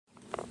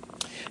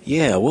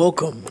Yeah,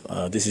 welcome.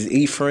 This is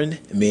Ephraim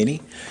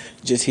Minnie,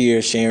 just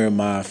here sharing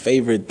my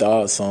favorite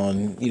thoughts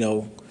on,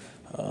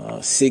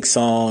 six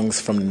songs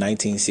from the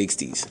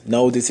 1960s.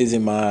 No, this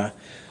isn't my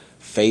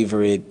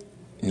favorite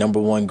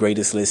number one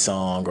greatest list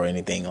song or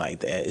anything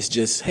like that. It's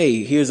just,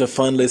 hey, here's a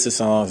fun list of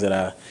songs that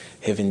I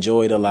have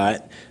enjoyed a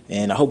lot,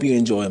 and I hope you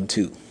enjoy them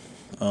too.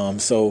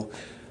 So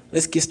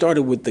let's get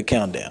started with the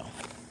countdown.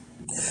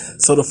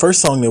 So the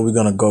first song that we're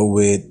going to go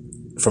with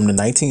from the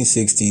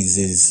 1960s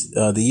is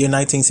the year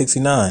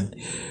 1969.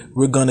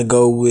 We're going to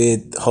go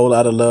with Whole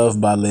Lotta Love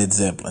by Led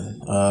Zeppelin.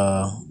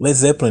 Led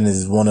Zeppelin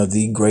is one of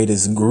the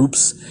greatest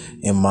groups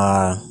in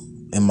my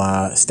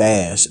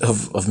stash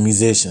of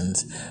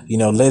musicians. You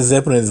know, Led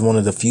Zeppelin is one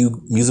of the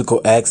few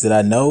musical acts that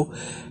I know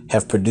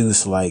have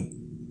produced like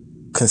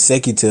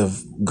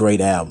consecutive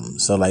great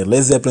albums. So like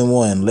Led Zeppelin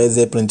 1, Led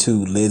Zeppelin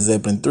 2, Led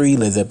Zeppelin 3,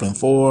 Led Zeppelin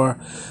 4,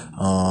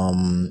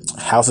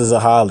 Houses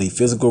of Holly,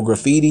 Physical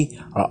Graffiti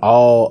are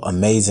all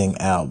amazing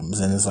albums.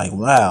 And it's like,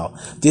 wow,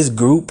 this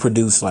group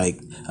produced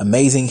like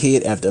amazing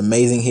hit after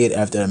amazing hit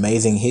after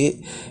amazing hit.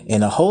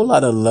 And A Whole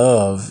Lotta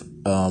Love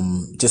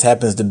just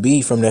happens to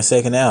be from their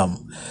second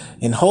album.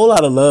 And Whole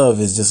Lotta Love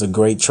is just a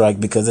great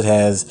track because it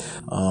has,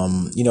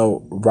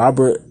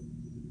 Robert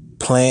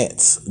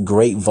Plant's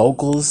great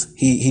vocals.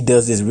 He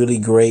does this really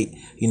great,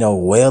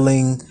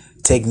 wailing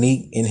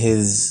technique in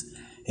his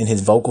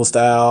vocal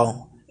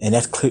style. And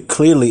that's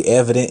clearly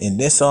evident in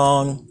this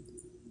song.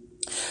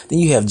 Then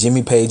you have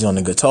Jimmy Page on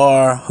the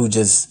guitar, who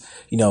just,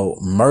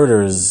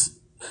 murders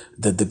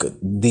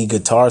the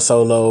guitar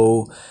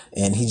solo,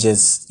 and he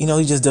just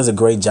does a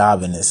great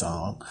job in this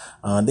song.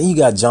 Then you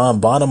got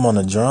John Bonham on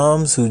the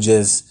drums, who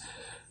just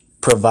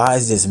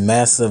provides this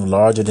massive,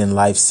 larger than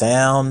life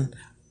sound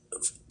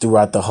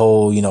throughout the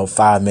whole,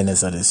 5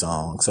 minutes of this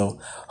song. So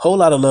Whole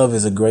Lotta Love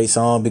is a great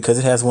song because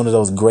it has one of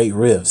those great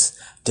riffs.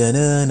 And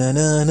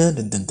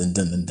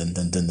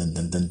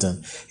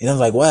I'm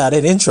like, wow,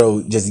 that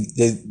intro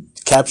it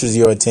captures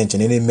your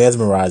attention and it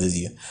mesmerizes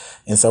you.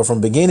 And so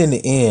from beginning to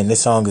end,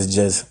 this song is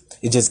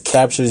just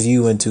captures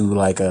you into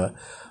like a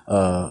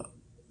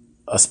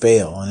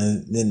spell.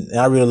 And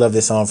I really love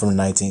this song from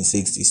the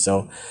 1960s.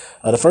 So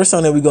the first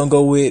song that we're going to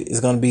go with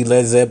is going to be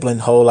Led Zeppelin,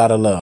 Whole Lotta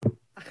Love.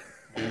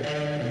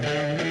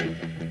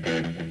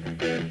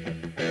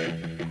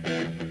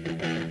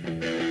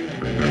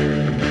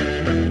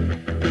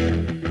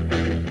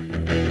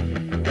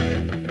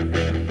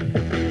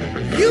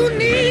 You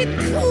need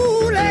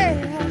cooling,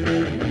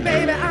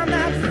 baby, I'm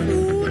not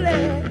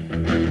fooling.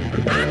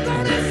 I'm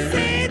gonna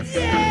send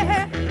you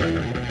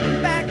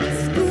back to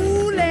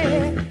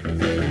schooling.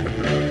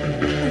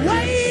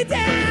 Way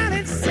down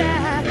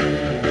inside,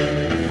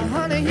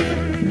 honey, you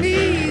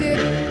need it.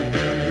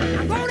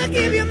 I'm gonna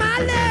give you my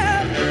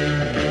love.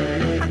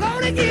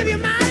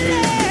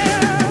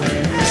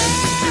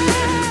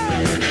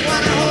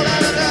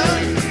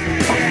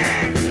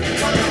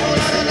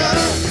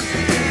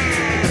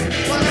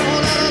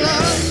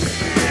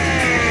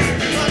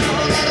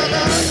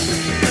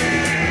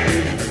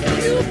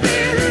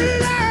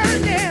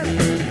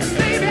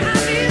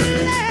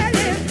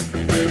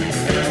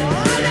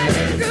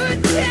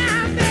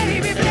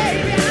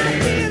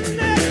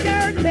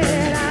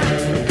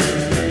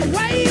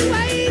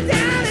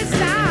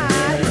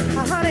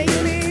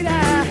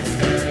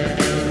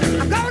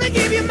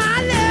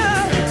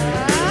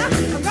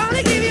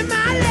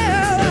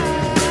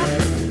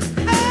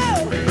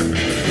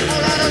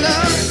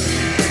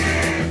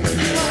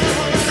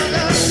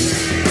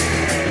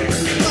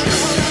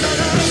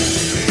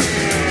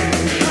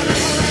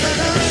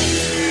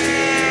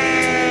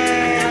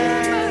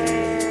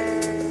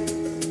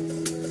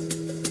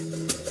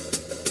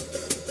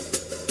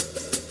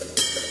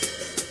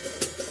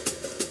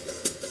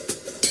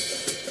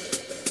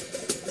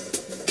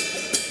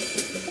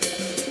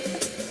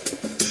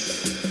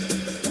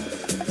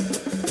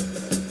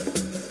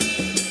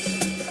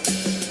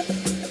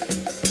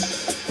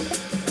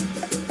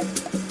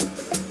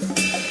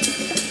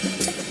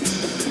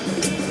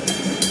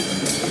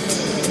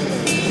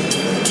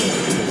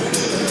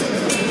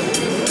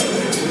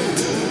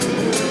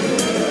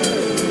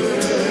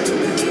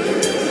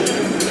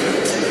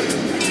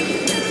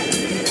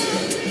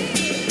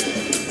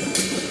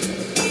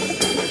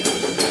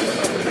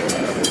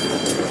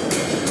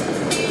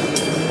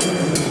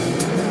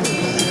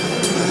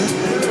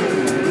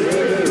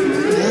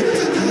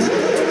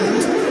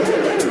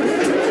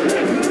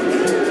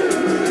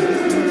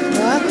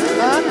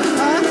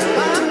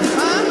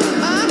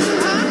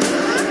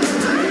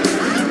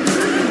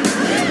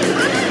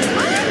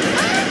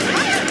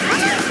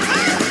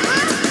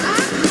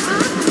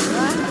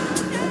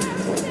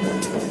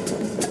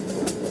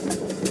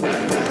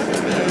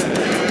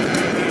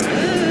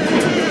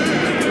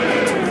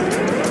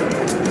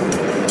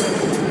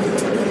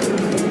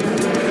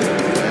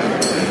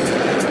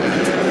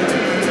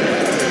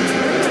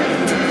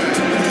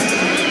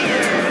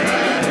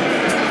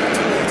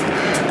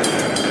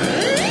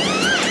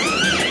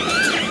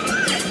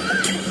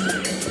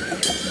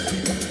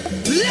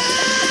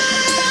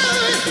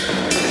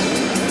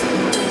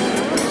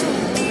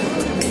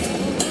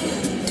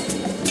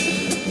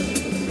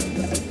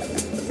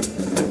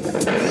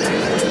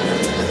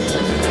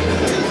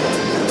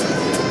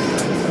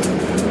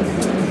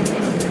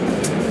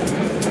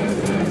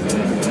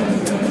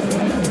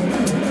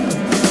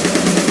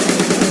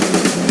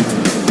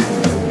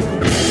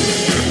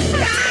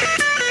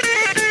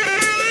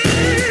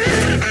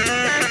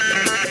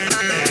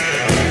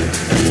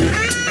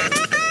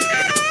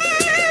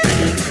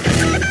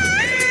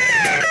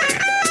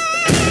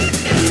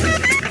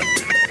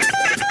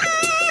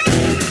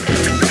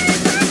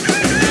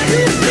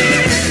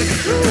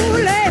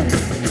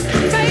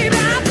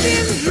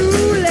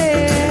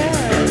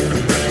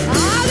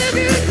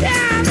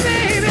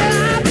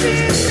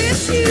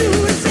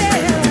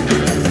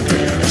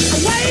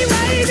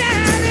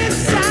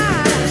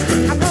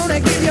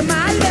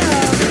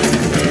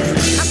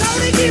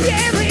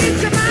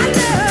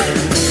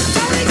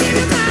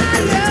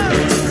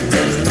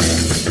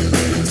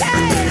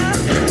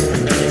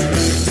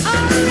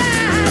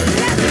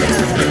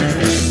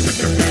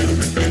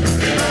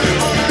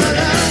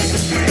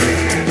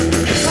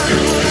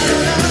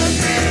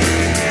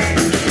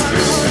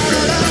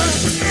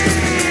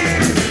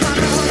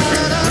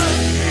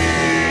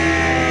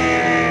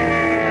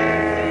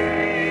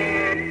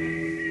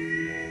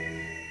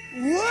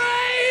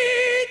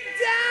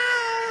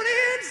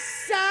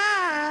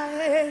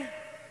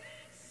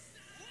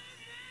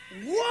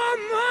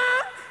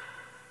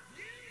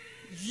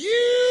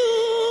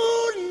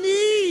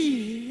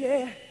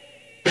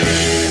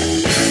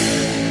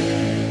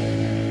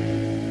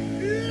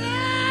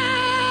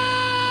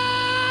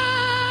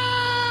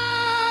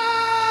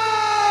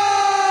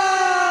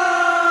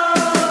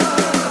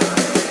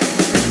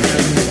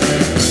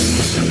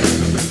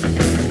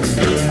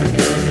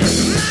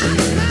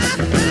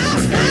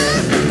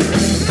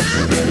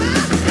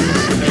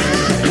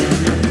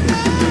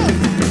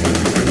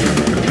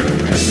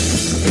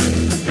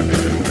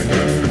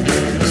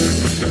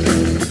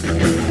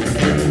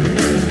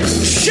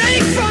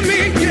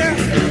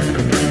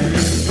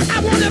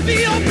 be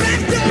your black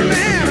door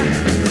man.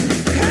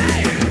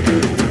 Hey,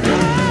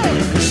 oh,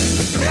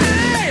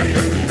 hey,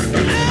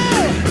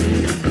 oh,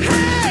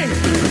 hey,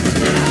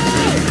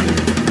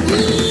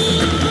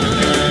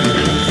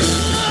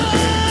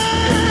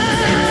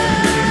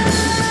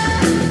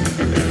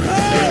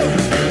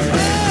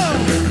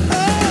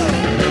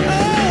 oh,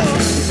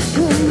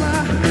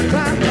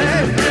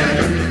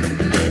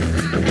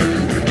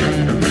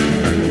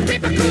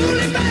 keep it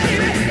coolin',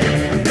 baby.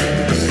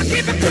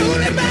 Keep it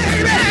coolin',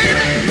 baby.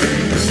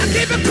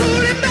 Keep it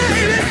coolin',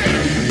 baby.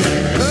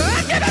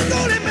 Keep it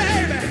coolin',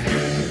 baby.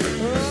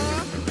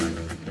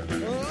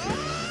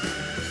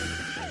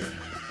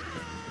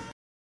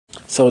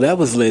 So that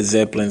was Led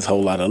Zeppelin's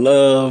Whole Lotta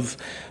Love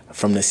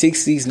from the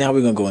 60s. Now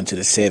we're going to go into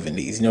the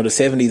 70s. You know, the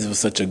 70s was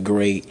such a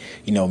great,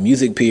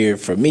 music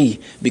period for me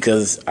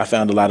because I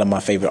found a lot of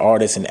my favorite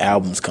artists and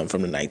albums come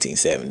from the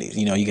 1970s.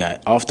 You know, you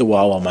got Off the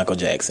Wall by Michael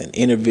Jackson,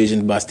 Inner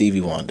Visions by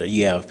Stevie Wonder.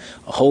 You have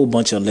a whole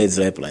bunch of Led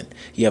Zeppelin.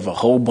 You have a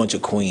whole bunch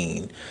of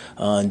Queen.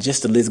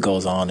 Just the list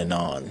goes on and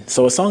on.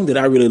 So a song that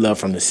I really love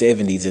from the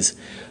 70s is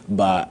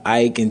by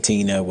Ike and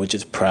Tina, which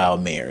is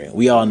Proud Mary.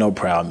 We all know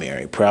Proud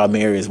Mary. Proud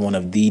Mary is one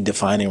of the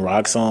defining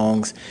rock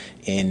songs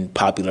in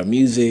popular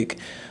music.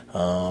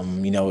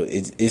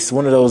 It's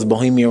one of those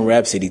Bohemian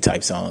Rhapsody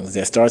type songs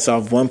that starts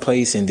off one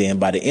place and then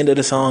by the end of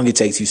the song, it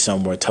takes you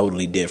somewhere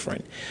totally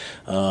different.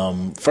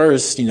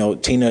 First,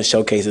 Tina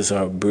showcases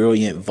her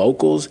brilliant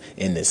vocals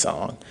in this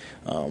song.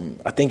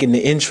 I think in the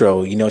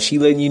intro, she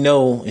letting you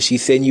know and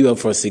she's setting you up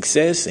for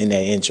success in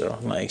that intro.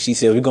 Like she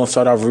said, we're going to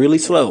start off really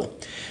slow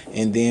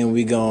and then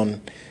we're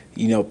going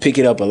to, pick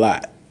it up a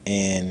lot.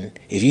 And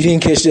if you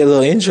didn't catch that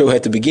little intro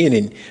at the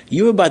beginning,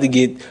 you were about to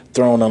get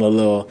thrown on a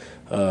little,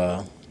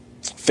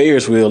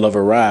 Ferris wheel of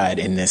a ride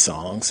in this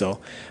song. So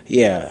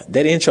yeah,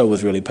 that intro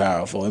was really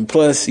powerful. And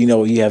plus,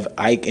 you have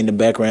Ike in the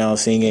background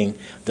singing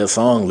the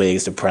song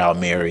Legs to Proud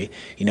Mary,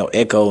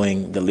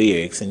 echoing the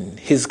lyrics. And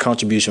his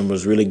contribution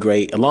was really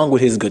great, along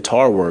with his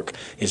guitar work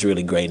is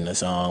really great in the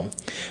song.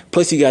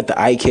 Plus, you got the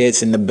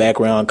Ikeheads in the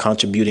background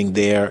contributing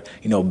their,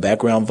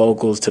 background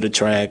vocals to the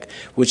track,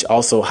 which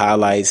also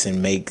highlights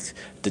and makes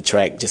the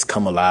track just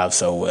come alive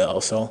so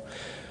well. So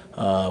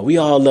we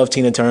all love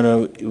Tina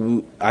Turner.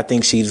 I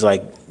think she's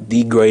like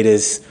the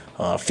greatest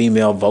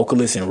female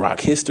vocalist in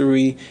rock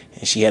history.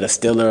 And she had a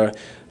stellar,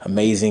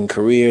 amazing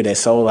career that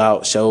sold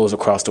out shows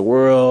across the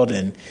world.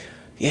 And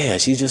yeah,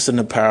 she's just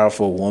a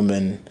powerful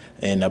woman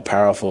and a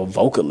powerful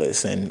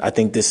vocalist. And I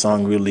think this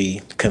song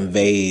really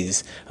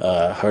conveys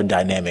her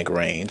dynamic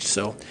range.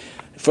 So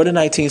for the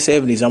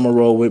 1970s, I'm going to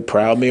roll with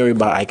Proud Mary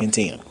by Ike and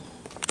Tina.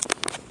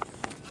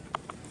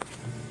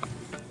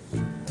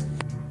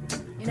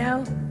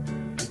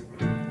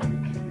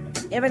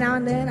 Every now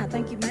and then, I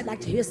think you might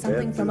like to hear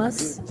something from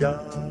us.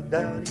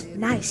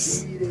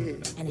 Nice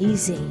and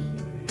easy.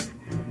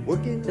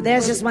 But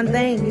there's just one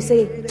thing, you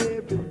see.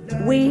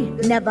 We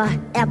never,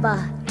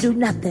 ever do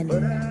nothing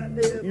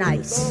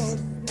nice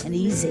and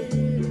easy.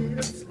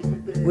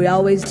 We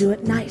always do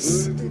it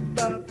nice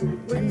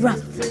and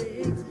rough.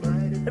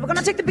 But we're going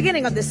to take the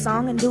beginning of this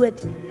song and do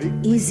it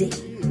easy.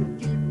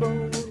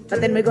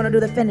 But then we're going to do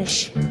the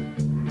finish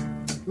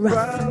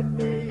rough.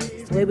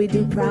 It's the way we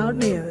do Proud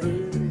Mary.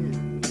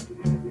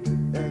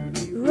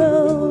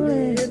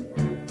 Rolling,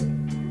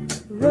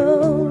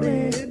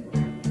 rolling,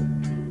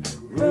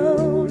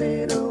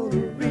 rolling on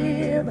the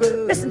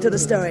river. Listen to the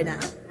story now.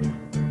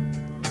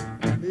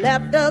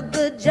 Left a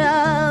good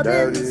job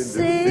in the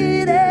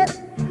city,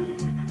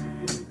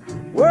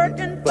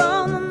 working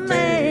for the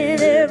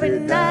man every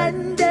night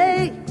and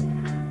day.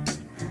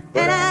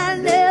 And I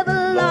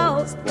never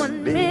lost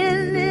 1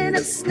 minute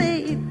of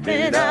sleep,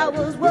 and I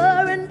was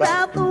worried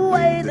about the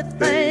way that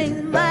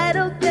things might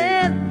have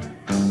been.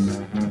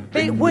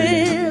 Big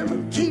wheel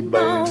keep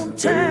on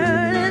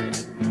turning.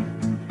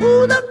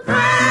 Ooh, the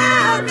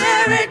Proud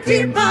Mary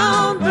keep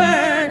on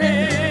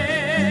burning.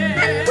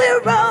 And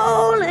we're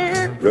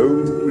rolling,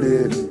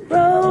 rolling,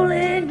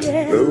 rolling,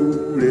 yeah,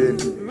 rolling,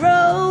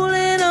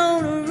 rolling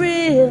on the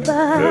river,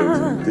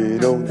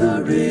 rolling on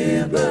the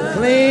river.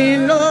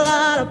 Cleaned a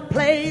lot of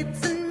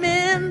plates in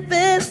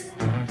Memphis,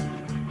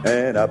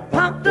 and I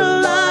pumped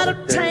a lot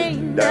of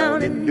tank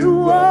down in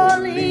New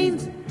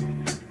Orleans.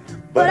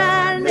 But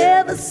I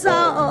never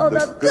saw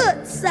the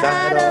good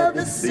side of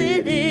the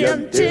city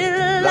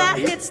until I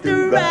hitched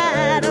the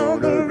ride on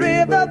the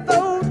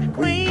riverboat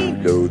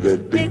Queen. Know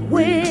that big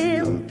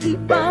wheel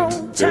keep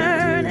on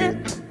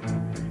turning.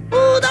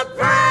 Ooh, the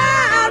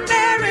Proud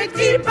Mary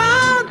keep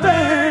on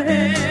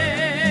burning.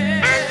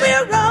 And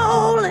we're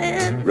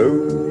rolling,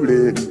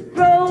 rolling,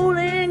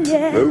 rolling,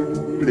 yeah,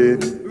 rolling,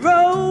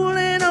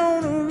 rolling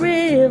on the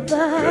river.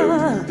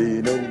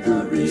 Rolling on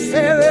the river.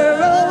 Say we're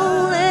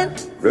rolling,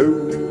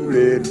 rolling.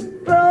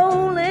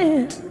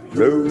 Rolling,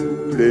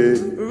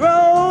 rolling,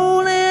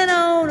 rolling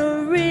on the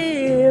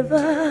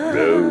river,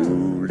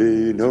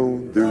 rolling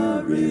on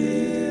the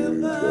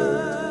river.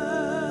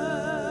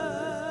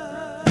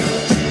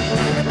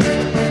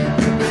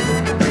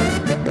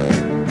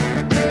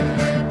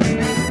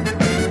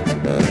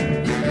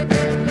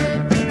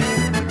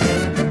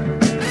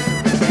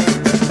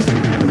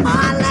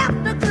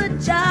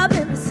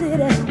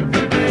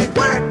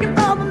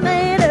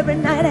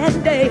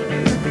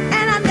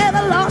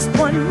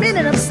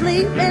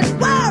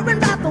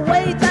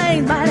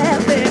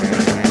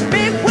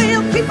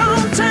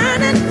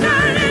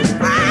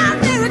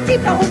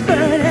 keep on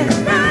burning,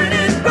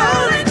 burning,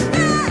 rolling,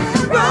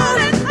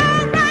 rolling,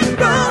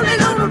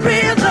 rolling on the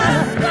river,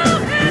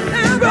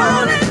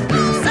 rolling,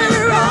 say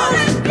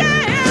rolling,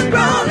 yeah,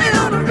 rolling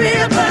on the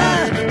river.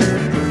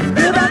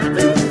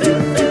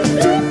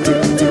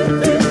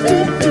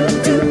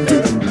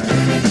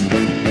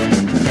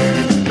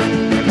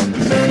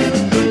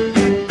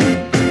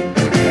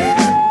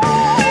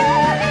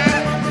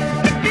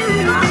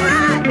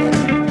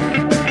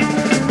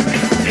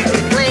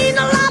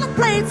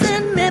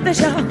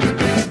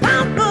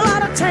 Pumped a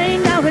lot of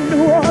train down in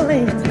New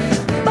Orleans,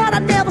 but I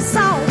never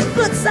saw the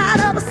good side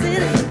of a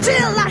city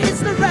till I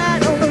hitched the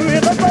ride on the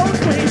riverboat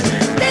queen.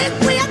 Then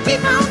we'll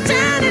keep on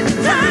turning,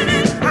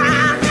 turning,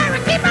 and we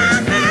keep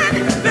on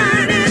burning,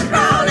 burning,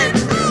 rolling,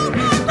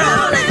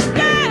 rolling,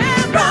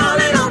 yeah,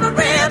 rolling on the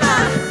river.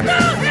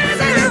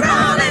 Say we're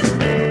rolling,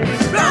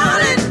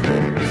 rolling,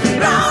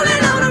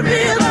 rolling on the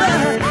river,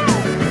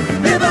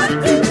 river.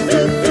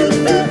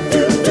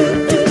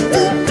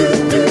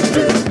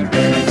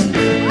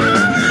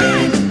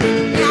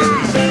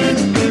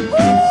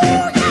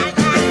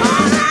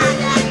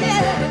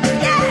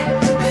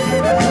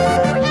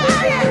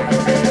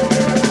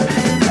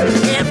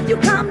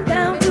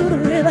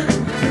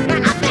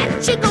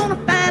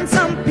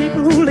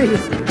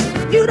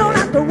 You don't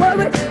have to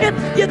worry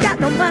if you got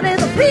no money.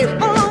 The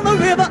people on the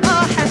river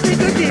are happy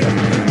to deal.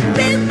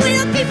 Then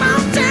we'll keep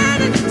on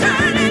turning,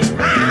 turning,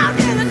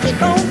 and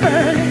keep on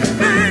burning,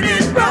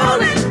 burning,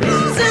 rolling,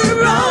 say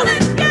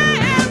rolling,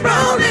 yeah,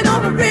 rolling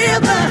on the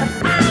river,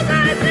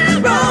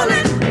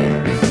 rolling,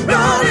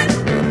 rolling,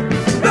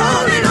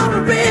 rolling on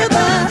the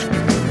river,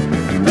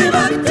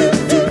 river.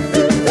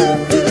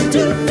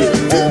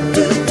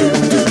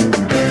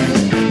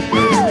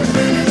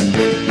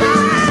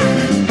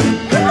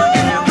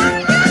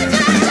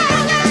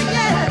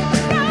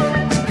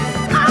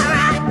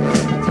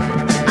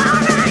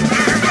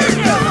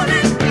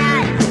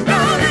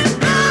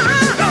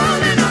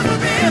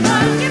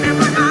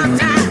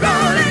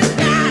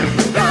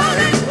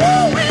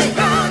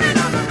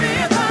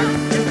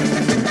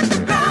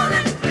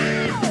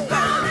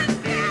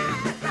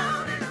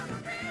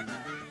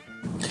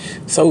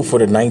 So for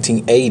the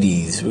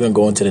 1980s, we're going to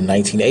go into the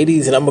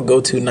 1980s, and I'm going to go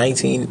to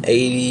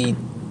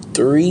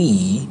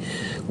 1983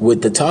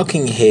 with the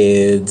Talking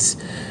Heads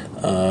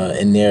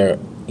and their,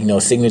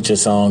 signature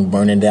song,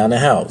 Burning Down the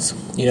House.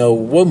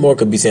 What more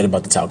could be said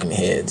about the Talking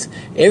Heads?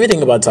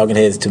 Everything about Talking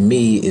Heads to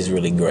me is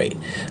really great.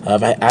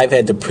 I've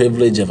had the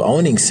privilege of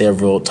owning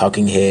several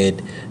Talking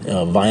Head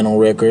vinyl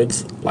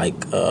records, like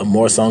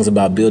More Songs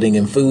About Building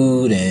and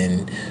Food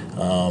and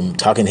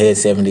Talking Head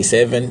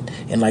 77,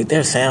 and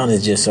their sound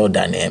is just so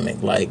dynamic.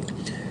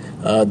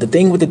 The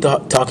thing with the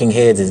Talking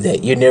Heads is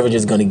that you're never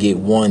just going to get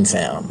one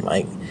sound.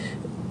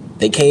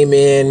 They came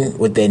in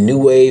with that new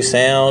wave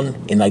sound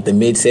in the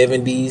mid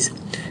 70s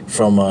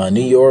from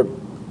New York,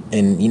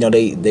 and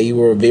they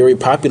were very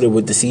popular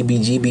with the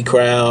CBGB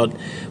crowd,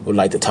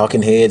 with the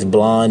Talking Heads,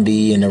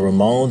 Blondie, and the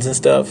Ramones and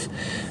stuff.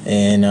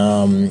 And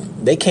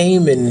they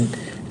came and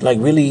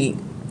really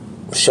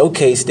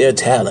showcased their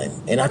talent.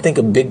 And I think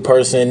a big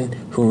person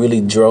who really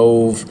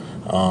drove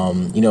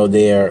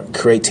their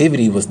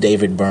creativity was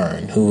David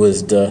Byrne, who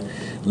was the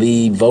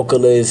lead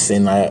vocalist,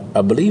 and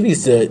I believe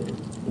he's the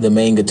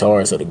main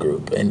guitarist of the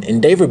group.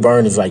 And David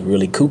Byrne is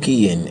really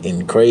kooky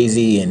and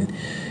crazy, and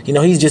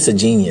he's just a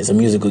genius, a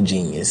musical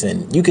genius.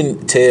 And you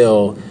can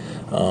tell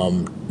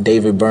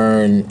David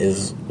Byrne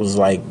was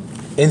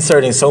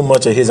inserting so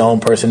much of his own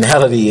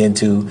personality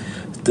into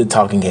the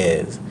Talking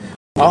Heads.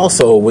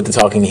 Also with the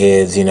Talking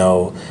Heads,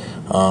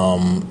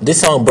 this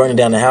song Burning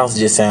Down the House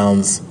just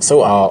sounds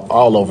so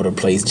all over the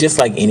place, just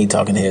like any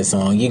Talking Heads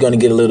song. You're going to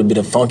get a little bit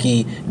of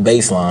funky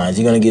bass lines.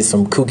 You're going to get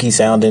some kooky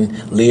sounding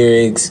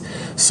lyrics,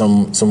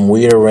 some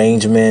weird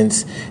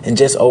arrangements, and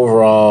just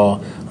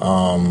overall,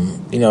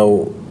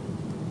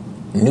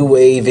 new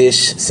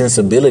wave-ish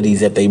sensibilities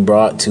that they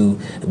brought to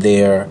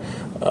their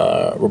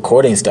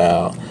recording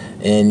style.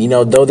 And,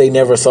 though they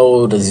never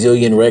sold a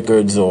zillion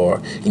records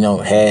or,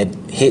 had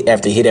hit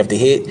after hit after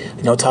hit,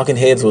 Talking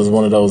Heads was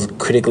one of those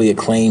critically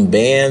acclaimed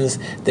bands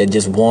that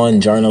just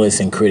won journalists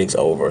and critics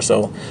over.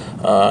 So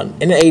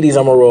in the 80s,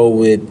 I'm going to roll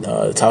with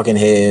Talking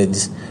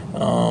Heads,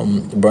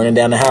 Burning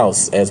Down the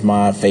House as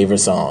my favorite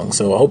song.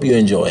 So I hope you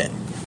enjoy it.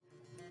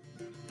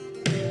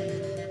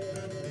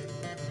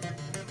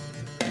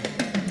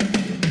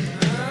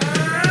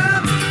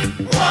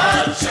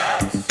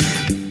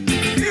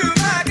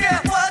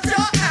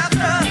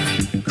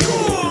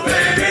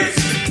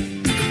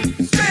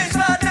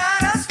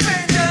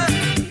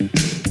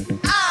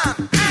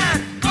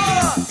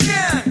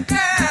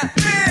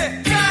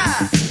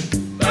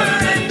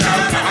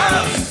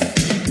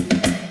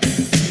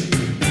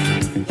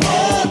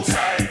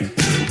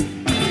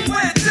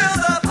 Till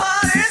the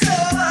party's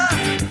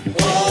over.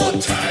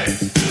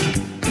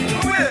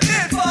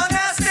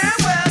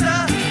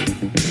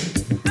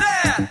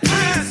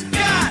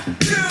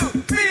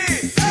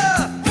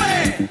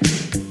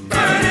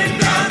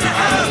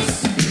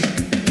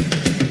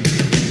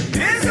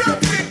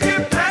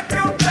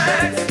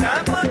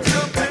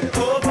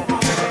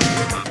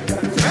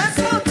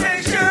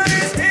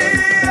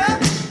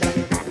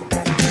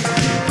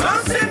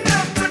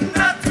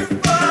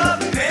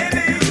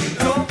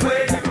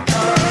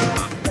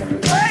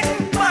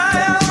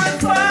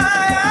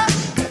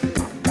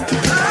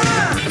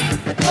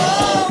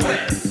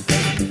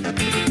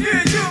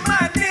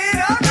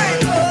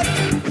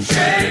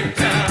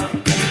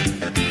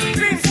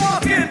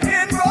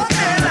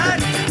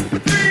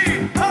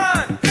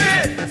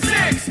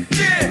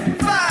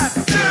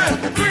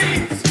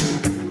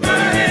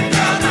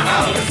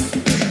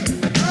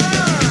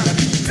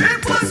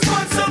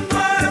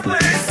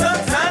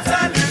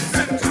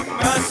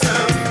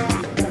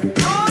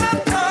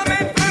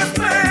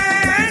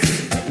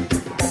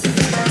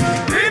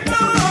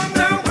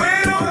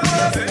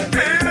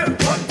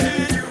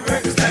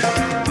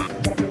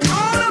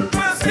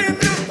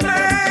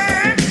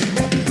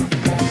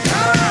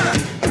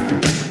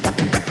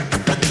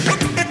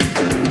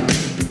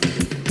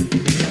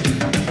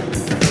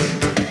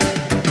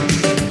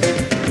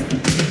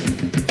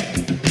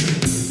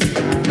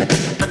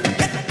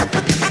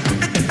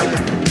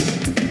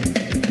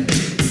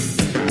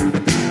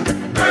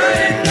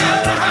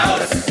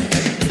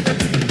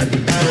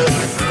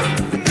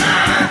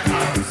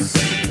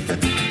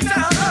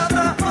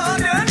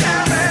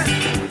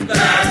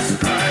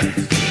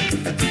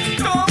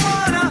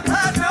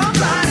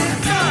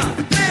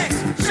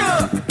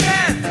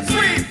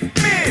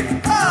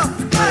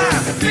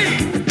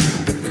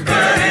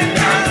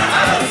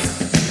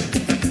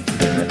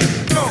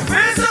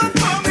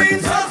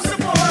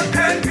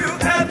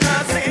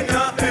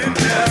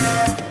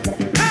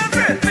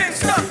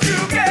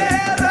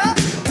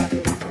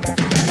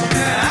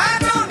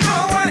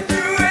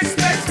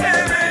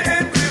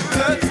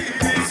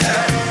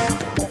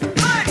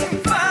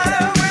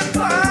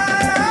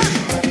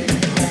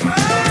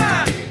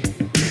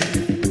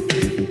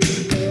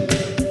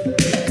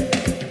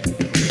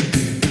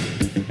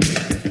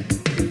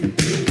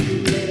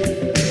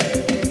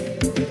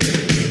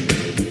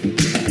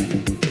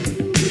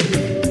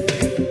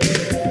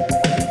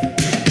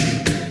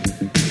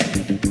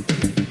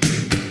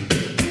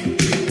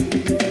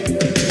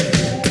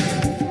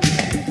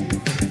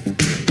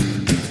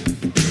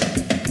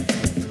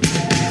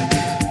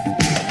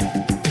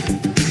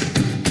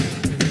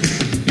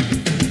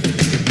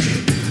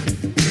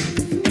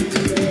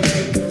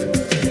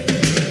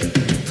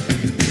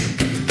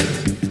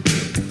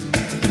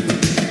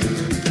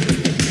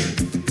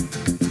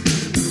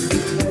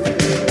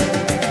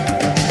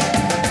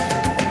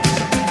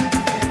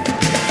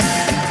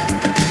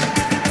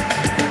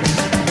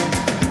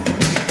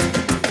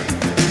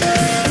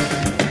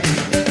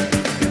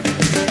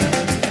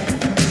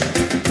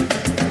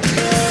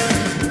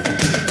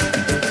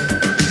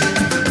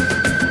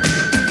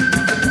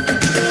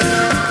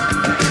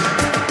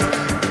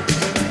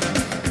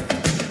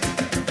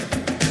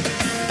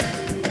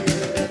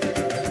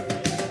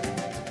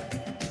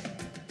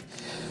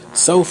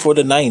 So for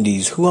the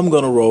 90s, who I'm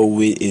going to roll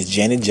with is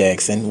Janet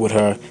Jackson with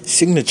her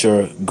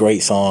signature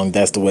great song,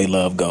 That's the Way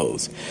Love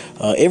Goes.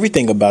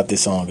 Everything about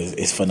this song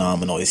is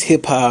phenomenal. It's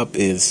hip-hop,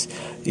 it's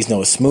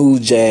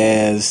smooth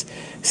jazz,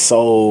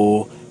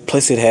 soul,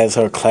 plus it has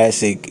her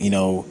classic,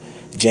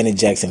 Janet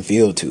Jackson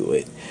feel to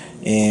it.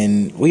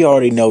 And we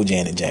already know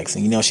Janet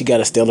Jackson. She got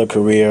a stellar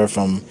career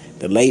from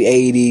the late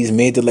 80s,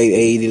 mid to late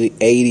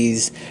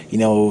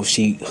 80s.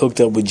 She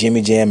hooked up with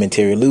Jimmy Jam and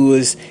Terry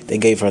Lewis. They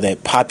gave her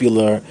that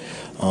popular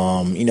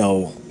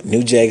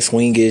New Jack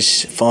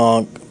swingish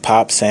funk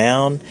pop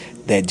sound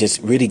that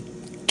just really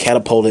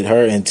catapulted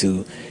her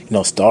into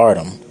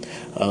stardom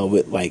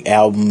with like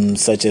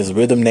albums such as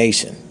Rhythm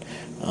Nation.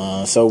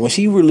 So when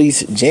she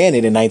released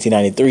Janet in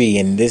 1993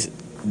 and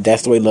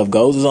That's the Way Love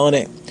Goes was on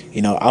it,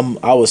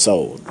 I was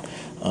sold.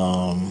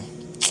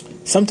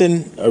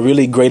 Something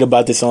really great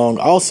about this song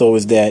also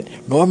is that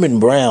Norman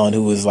Brown,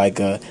 who was like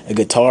a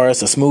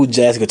guitarist, a smooth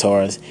jazz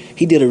guitarist,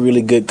 he did a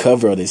really good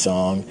cover of this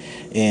song.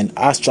 And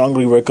I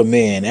strongly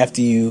recommend,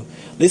 after you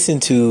listen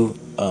to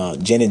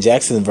Janet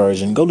Jackson's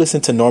version, go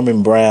listen to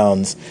Norman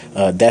Brown's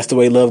That's the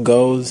Way Love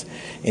Goes.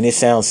 And it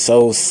sounds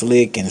so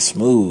slick and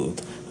smooth.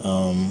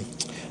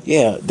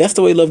 That's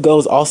the Way Love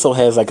Goes also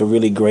has like a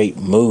really great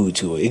mood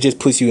to it. It just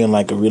puts you in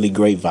like a really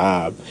great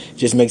vibe. It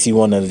just makes you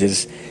want to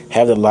just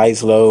have the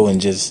lights low and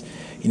just,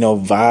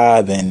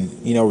 vibe and,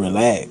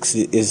 relax.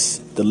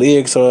 The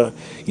lyrics are,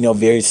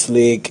 very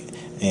slick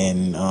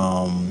and,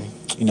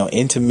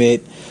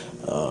 intimate.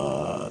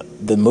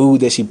 The mood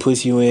that she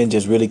puts you in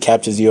just really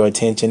captures your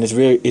attention. It's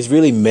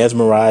really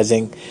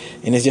mesmerizing,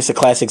 and it's just a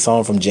classic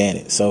song from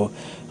Janet. So,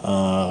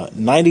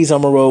 90s,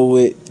 I'm gonna roll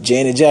with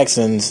Janet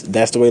Jackson's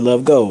That's the Way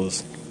Love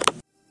Goes.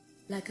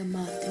 Like a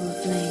moth to a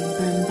flame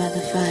burned by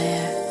the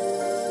fire.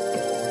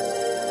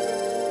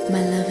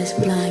 My love is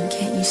blind,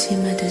 can't you see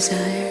my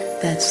desire?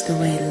 That's the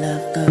way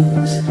love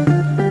goes.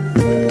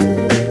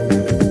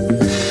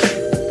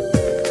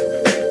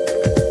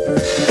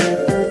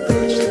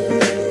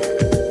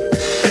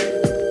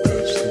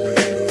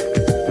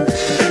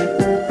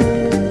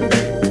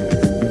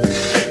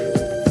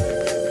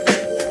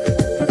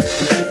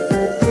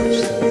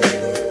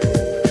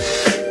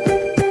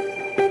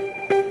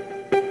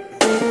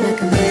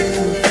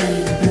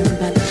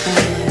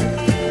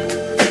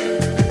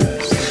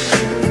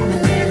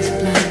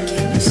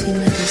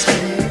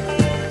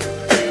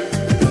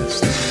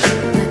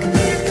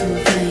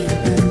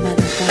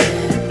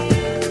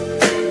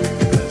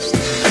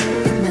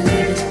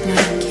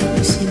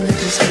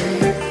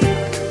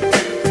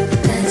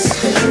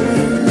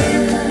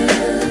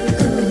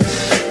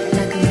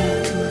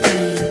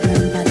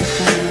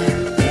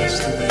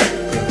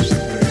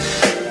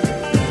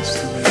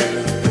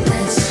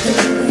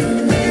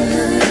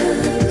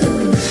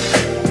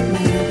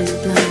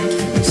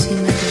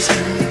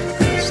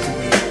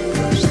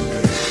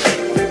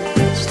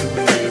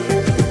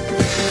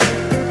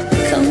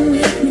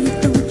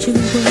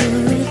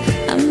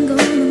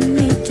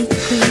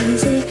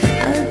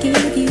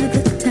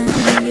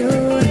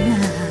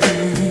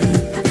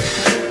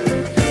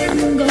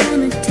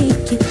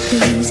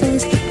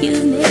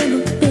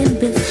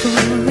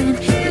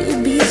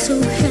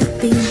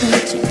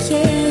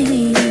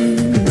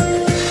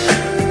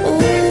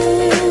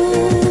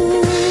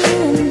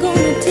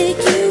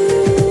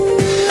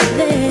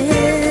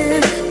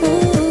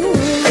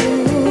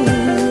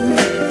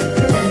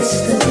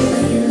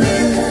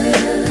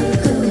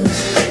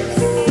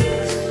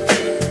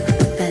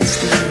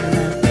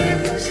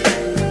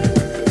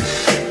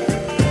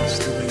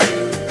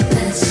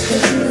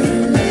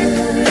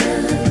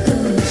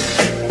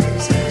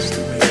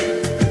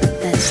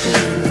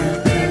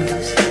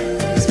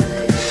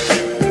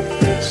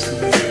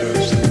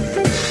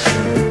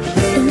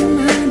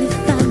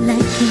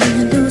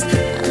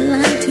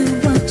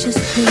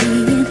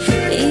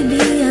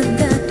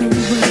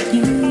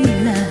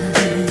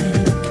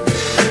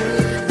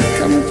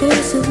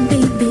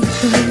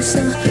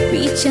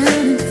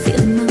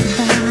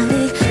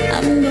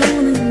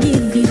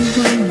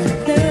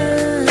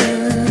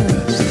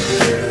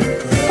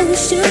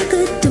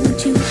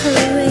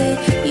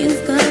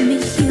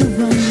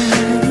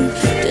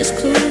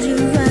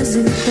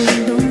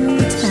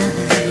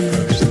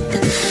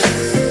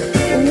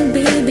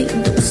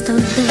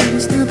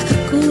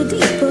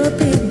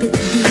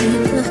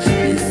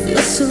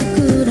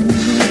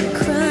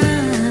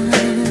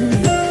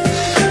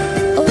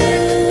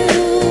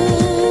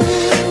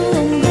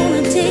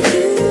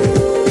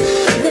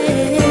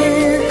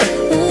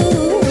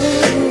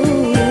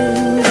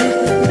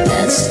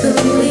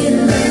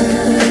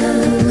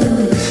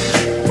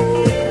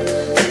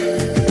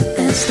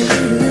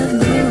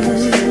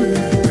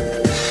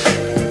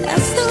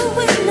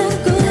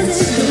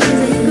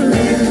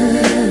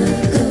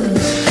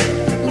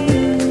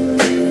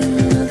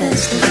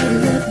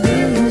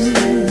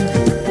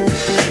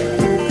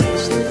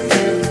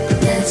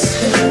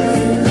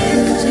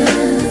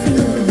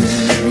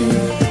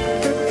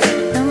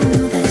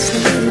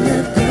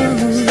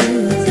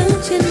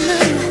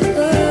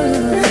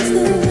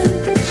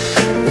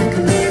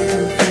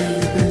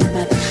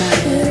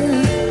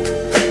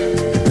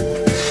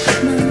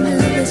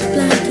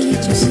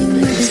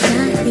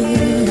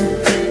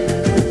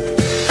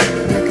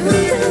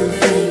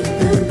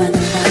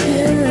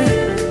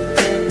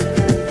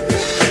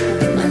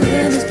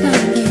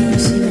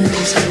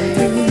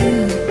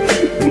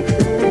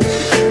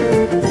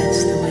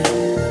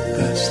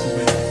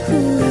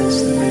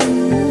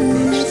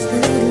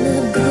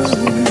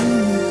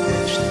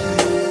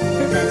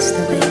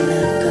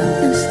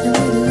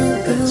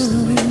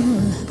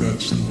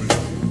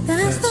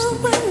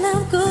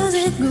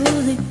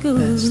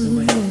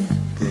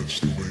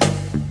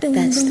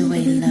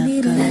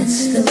 love goes.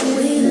 That's the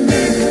way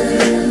love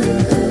goes.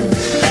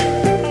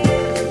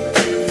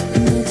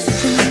 That's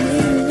the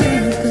way love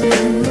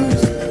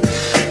goes. That's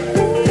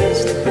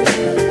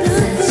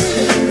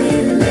the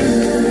way love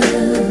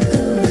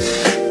goes.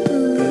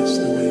 That's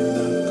the way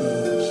love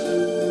goes.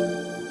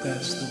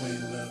 That's the way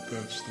love goes.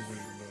 That's the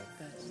way love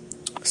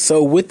goes.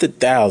 So with the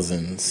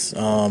thousands,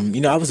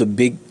 I was a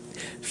big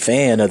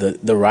fan of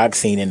the rock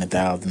scene in the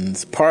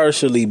thousands,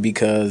 partially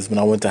because when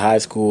I went to high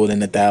school in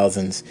the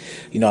thousands,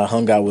 I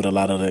hung out with a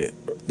lot of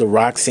the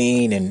rock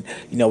scene, and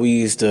we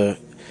used to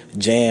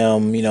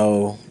jam,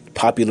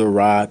 popular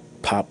rock,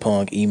 pop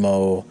punk,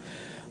 emo,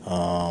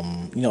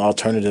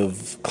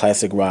 alternative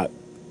classic rock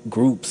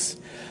groups.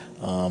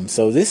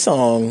 So this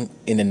song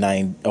in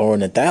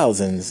the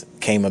thousands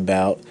came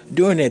about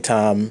during that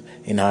time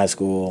in high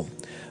school,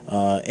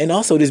 and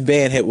also this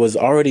band was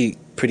already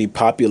pretty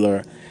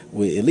popular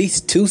with at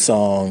least two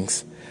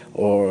songs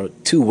or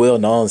two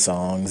well-known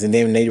songs, and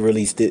then they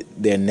released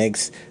their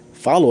next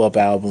follow-up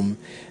album,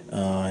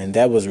 and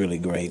that was really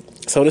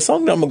great. So the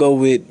song that I'm gonna go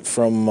with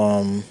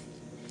from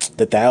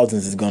the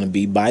thousands is gonna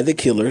be by The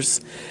Killers,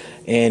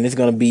 and it's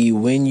gonna be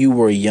When You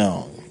Were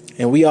Young.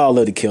 And we all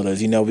love The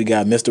Killers. We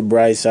got Mr.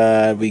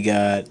 Brightside, we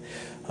got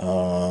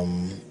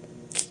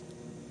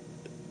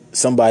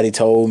Somebody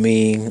Told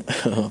Me,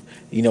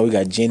 we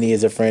got Jenny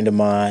Is a Friend of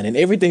Mine, and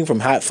everything from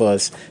Hot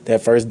Fuss.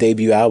 That first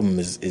debut album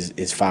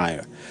is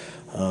fire.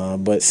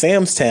 But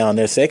Sam's Town,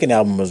 their second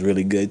album, was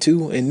really good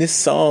too. And this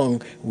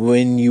song,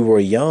 When You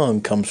Were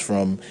Young, comes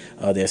from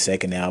their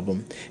second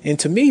album. And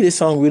to me, this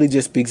song really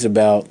just speaks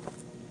about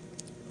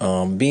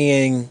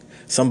being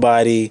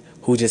somebody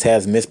who just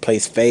has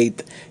misplaced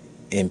faith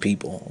in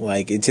people.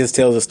 Like, it just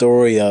tells a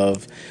story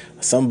of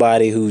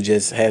somebody who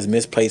just has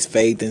misplaced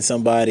faith in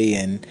somebody,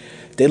 and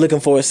they're looking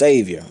for a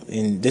savior.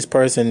 And this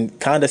person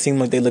kind of seems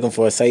like they're looking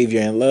for a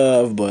savior in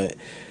love, but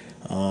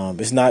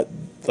it's not,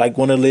 like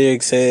one of the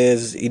lyrics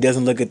says, he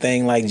doesn't look a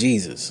thing like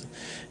Jesus.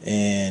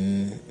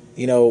 And,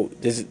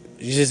 there's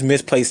just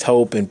misplaced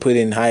hope and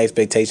putting high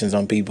expectations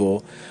on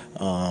people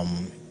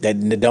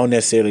that don't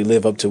necessarily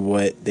live up to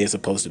what they're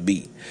supposed to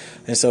be.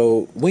 And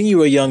so When You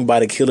Were Young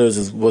by The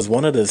Killers was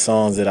one of the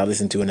songs that I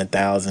listened to in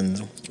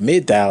the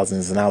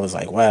mid-thousands, and I was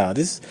like, wow,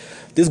 this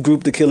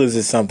group, The Killers,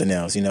 is something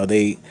else.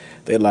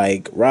 They're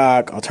like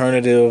rock,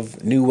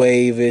 alternative, new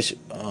wave-ish,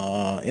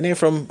 and they're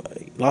from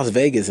Las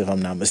Vegas, if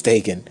I'm not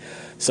mistaken.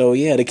 So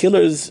yeah, The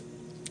Killers,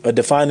 a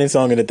defining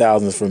song in the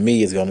thousands for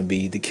me is going to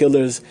be The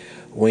Killers,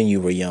 When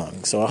You Were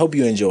Young. So I hope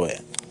you enjoy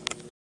it.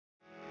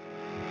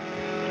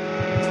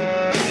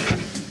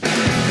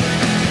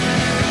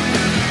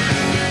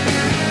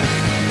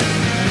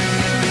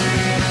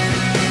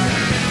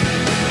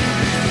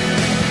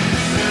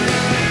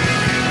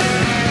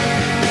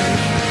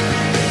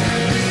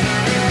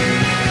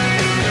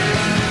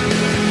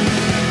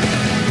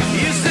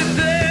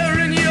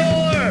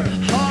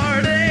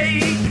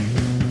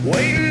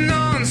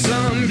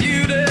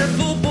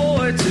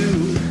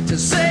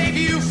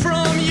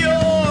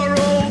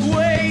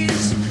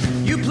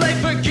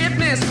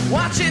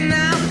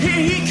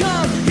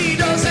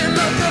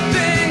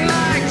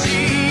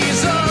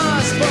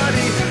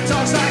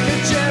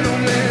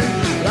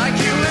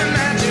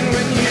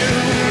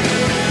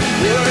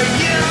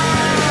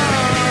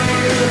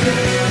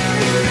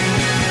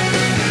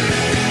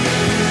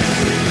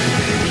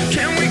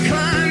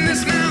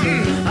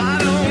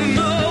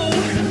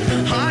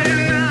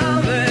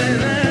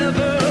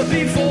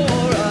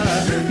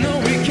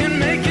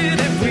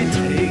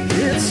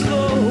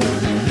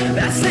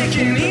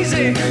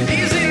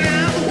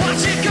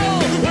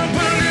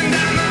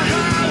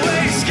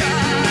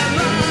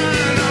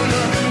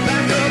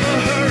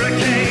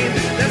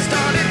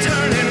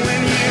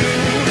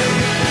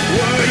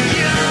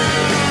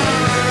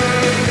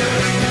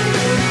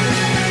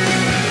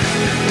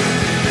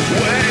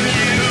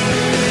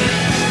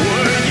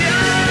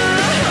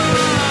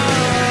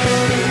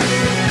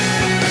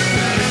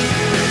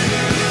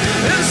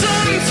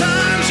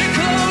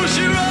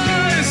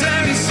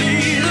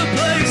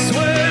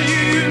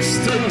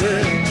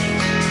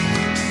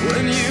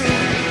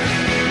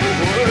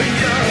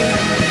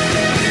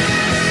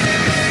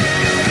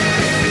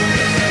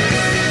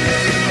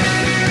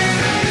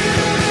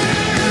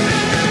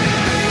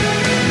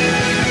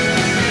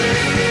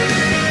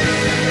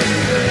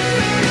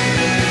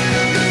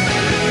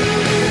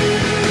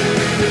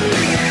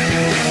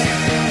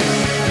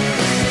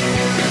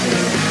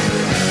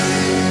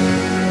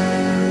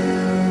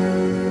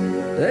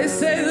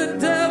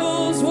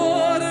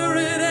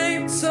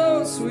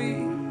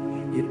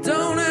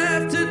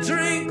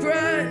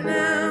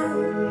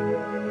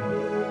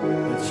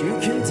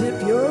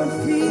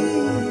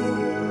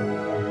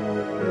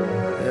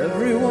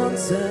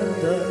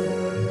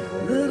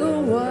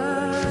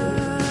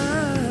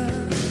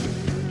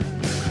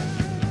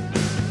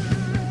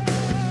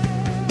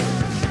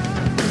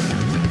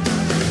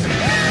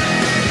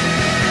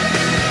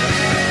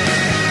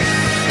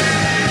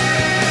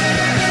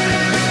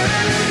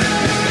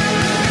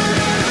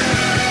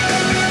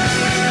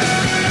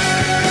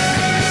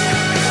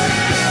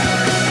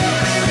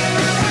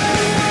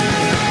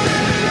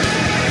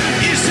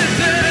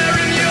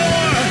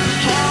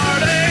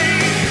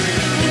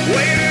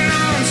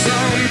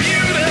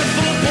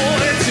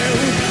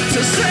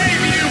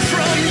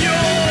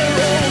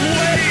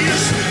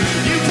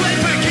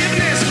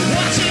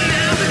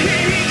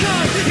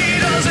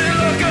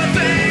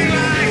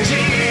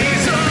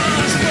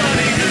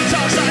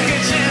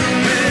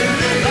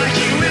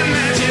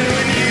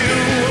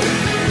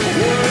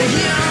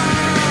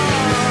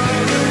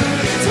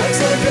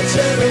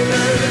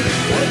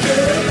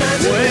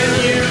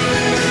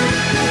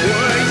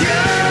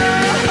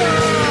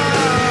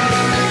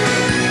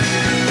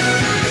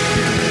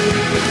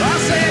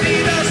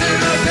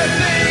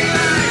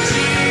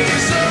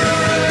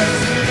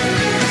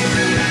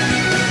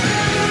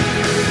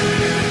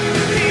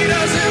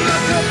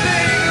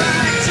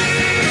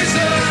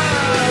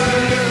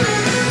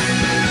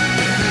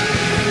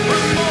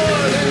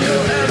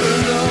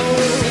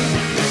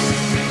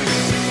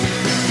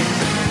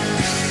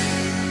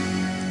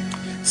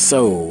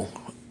 So,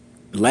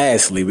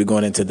 lastly, we're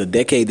going into the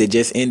decade that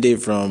just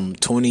ended from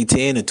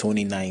 2010 to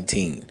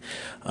 2019.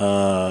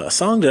 A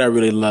song that I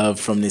really love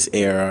from this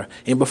era.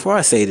 And before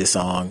I say this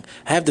song,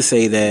 I have to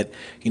say that,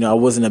 I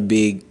wasn't a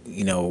big,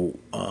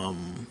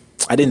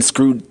 I didn't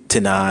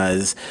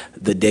scrutinize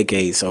the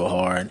decade so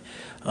hard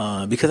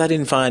because I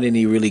didn't find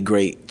any really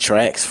great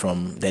tracks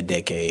from that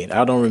decade.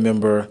 I don't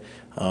remember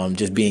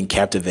just being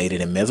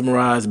captivated and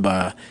mesmerized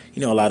by,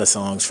 a lot of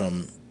songs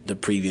from the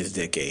previous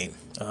decade.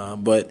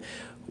 But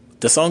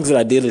the songs that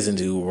I did listen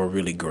to were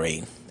really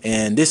great.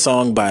 And this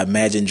song by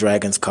Imagine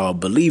Dragons called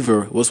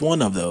Believer was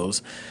one of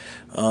those.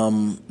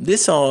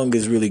 This song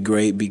is really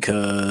great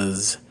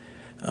because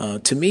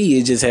to me,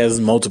 it just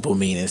has multiple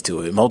meanings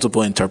to it,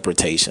 multiple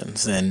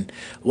interpretations. And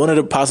one of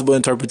the possible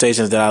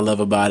interpretations that I love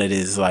about it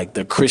is like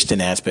the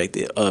Christian aspect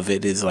of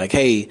it is like,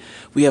 hey,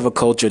 we have a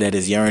culture that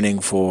is yearning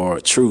for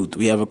truth.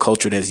 We have a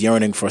culture that's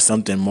yearning for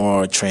something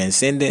more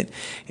transcendent.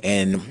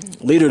 And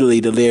literally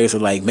the lyrics are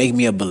like, make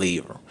me a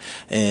believer.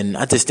 And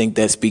I just think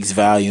that speaks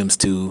volumes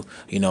to,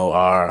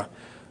 our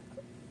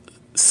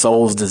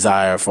soul's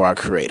desire for our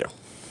Creator.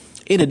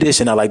 In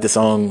addition, I like the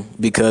song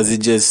because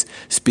it just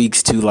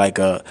speaks to like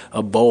a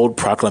bold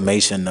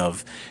proclamation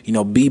of,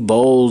 be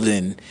bold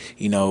and,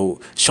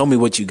 show me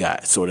what you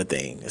got sort of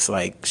thing. It's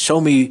like, show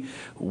me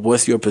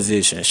what's your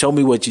position. Show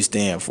me what you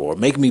stand for.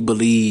 Make me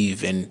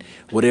believe in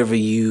whatever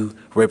you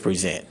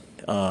represent.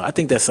 I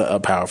think that's a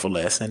powerful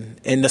lesson.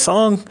 And the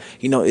song,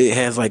 it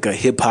has like a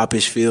hip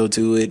hop-ish feel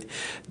to it.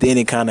 Then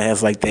it kind of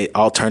has like that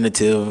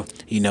alternative,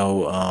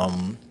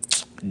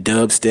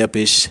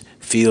 dubstep-ish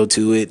feel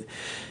to it.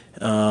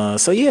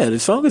 So yeah, the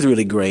song is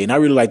really great, and I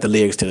really like the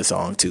lyrics to the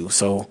song too.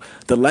 So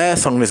the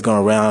last song that's going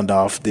to round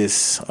off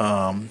this,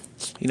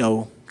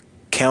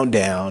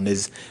 countdown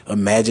is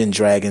Imagine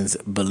Dragons'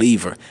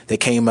 Believer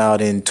that came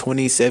out in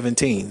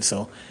 2017.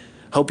 So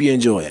hope you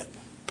enjoy it.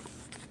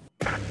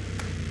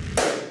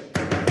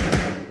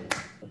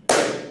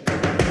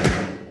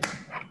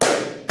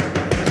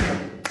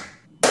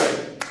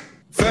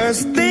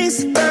 First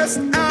things first,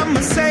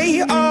 I'ma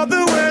say all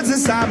the words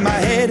inside my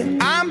head.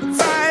 I'm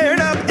fired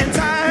up and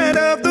tired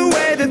of the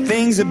way that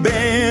things have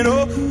been.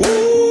 Oh,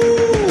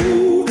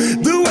 ooh,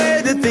 the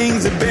way that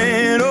things have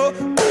been. Oh,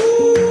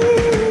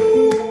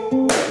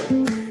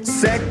 ooh.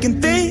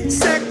 Second thing,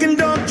 second,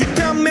 don't you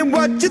tell me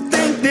what you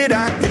think that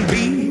I can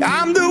be.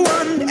 I'm the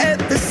one at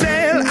the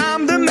sail,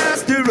 I'm the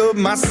master of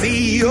my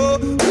sea. Oh,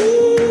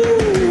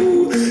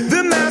 ooh,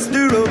 the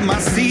master of my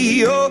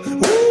sea. Oh, ooh.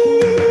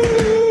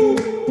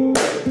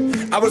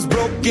 I was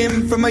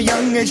broken from a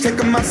young age,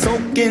 taking my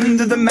soak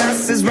into the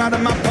masses,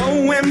 writing my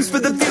poems for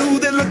the few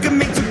that look at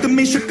me, took to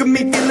me, shook at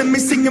me, feeling me,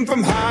 singing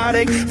from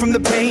heartache, from the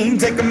pain,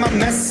 taking my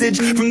message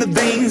from the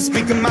veins,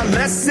 speaking my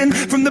lesson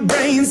from the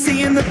brain,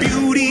 seeing the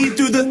beauty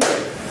through the...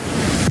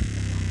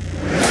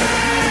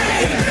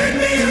 Hey,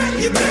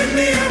 you made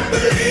me a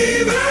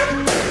believer,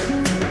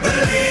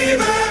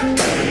 believer.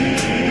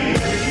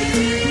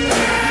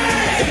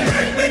 Hey, you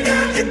break me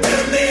down, you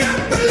build me a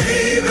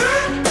believer,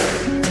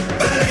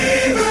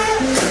 believer.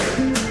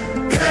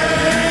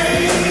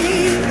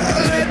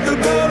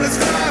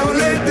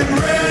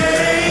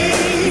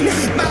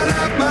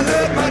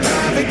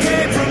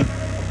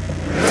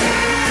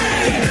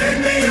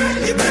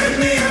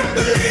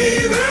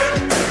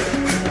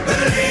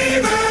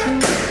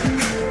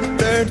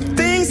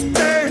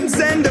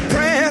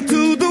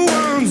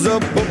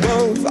 Up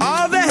above,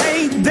 all the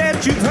hate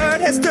that you've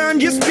heard has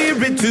turned your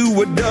spirit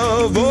to a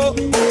dove. Oh,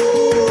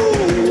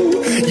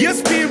 ooh, your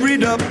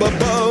spirit up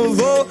above.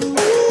 Oh,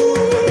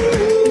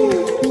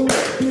 ooh.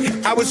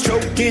 I was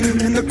choking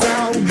in the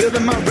crowd,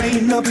 building my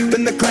rain up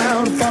in the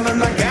cloud, falling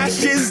like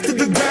ashes to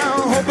the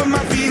ground, hoping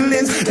my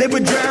feelings they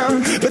would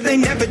drown, but they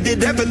never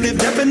did. Ever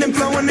lived, ebbing and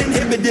flowing,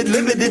 inhibited,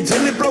 limited,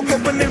 till it broke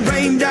open and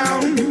rained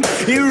down.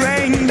 It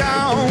rained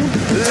down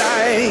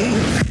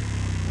like.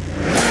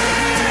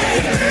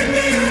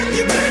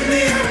 You made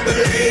me a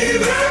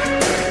believer,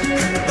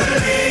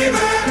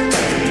 believer.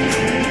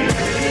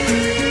 Hey,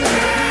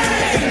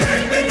 you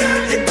break me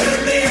down, you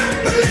build me a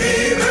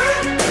believer,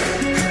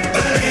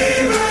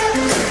 believer.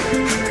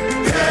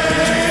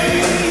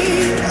 Hey,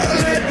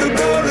 let the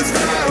borders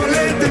fly,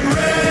 let them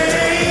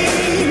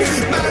rain.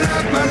 My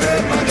life, my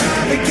love, my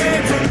God, it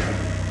came from.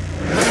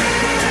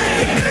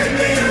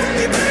 Hey,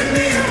 you made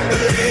me a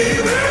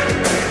believer,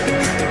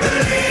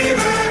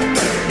 believer.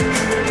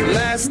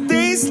 Last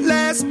days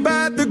last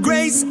by the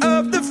grace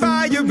of the fire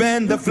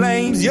and the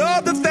flames.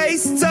 You're the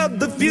face of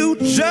the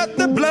future,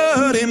 the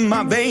blood in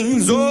my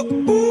veins. Oh,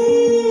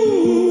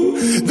 ooh,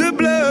 the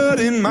blood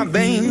in my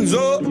veins.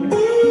 Oh, ooh.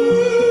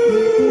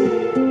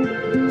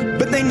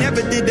 But they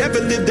never did, ever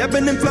lived,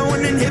 ebbing and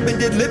flowing,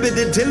 inhibited,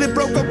 limited, till it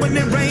broke up when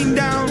it rained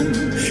down.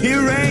 It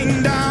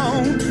rained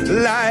down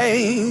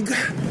like.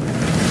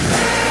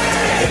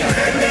 Hey,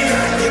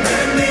 you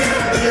made me a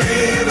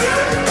believer,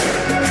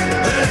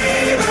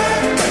 believer.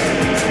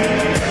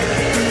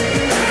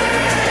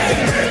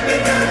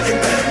 You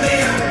made me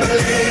a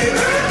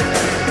believer,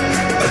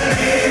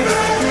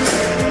 believer.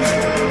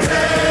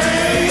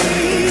 Hey,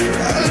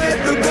 let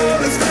the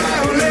borders fly,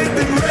 let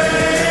them rain.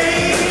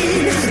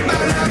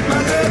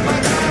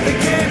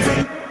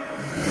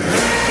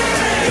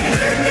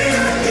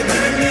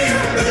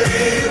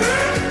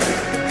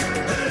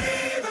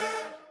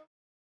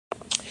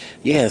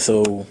 yeah,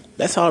 so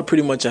that's all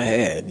pretty much I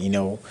had.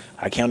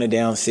 I counted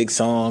down 6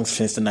 songs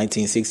since the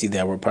 1960s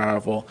that were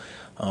powerful.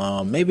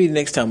 Maybe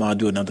next time I'll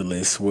do another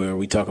list where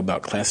we talk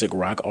about classic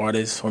rock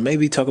artists, or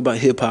maybe talk about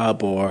hip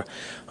hop, or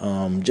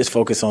just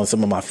focus on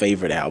some of my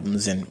favorite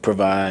albums and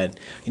provide,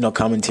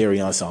 commentary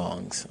on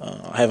songs.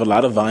 I have a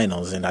lot of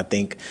vinyls, and I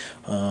think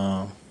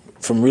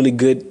from really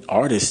good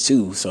artists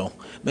too. So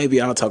maybe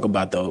I'll talk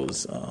about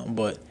those.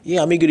 But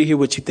yeah, I'm eager to hear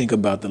what you think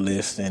about the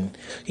list, and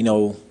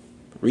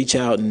reach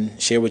out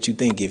and share what you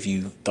think if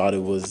you thought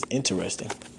it was interesting.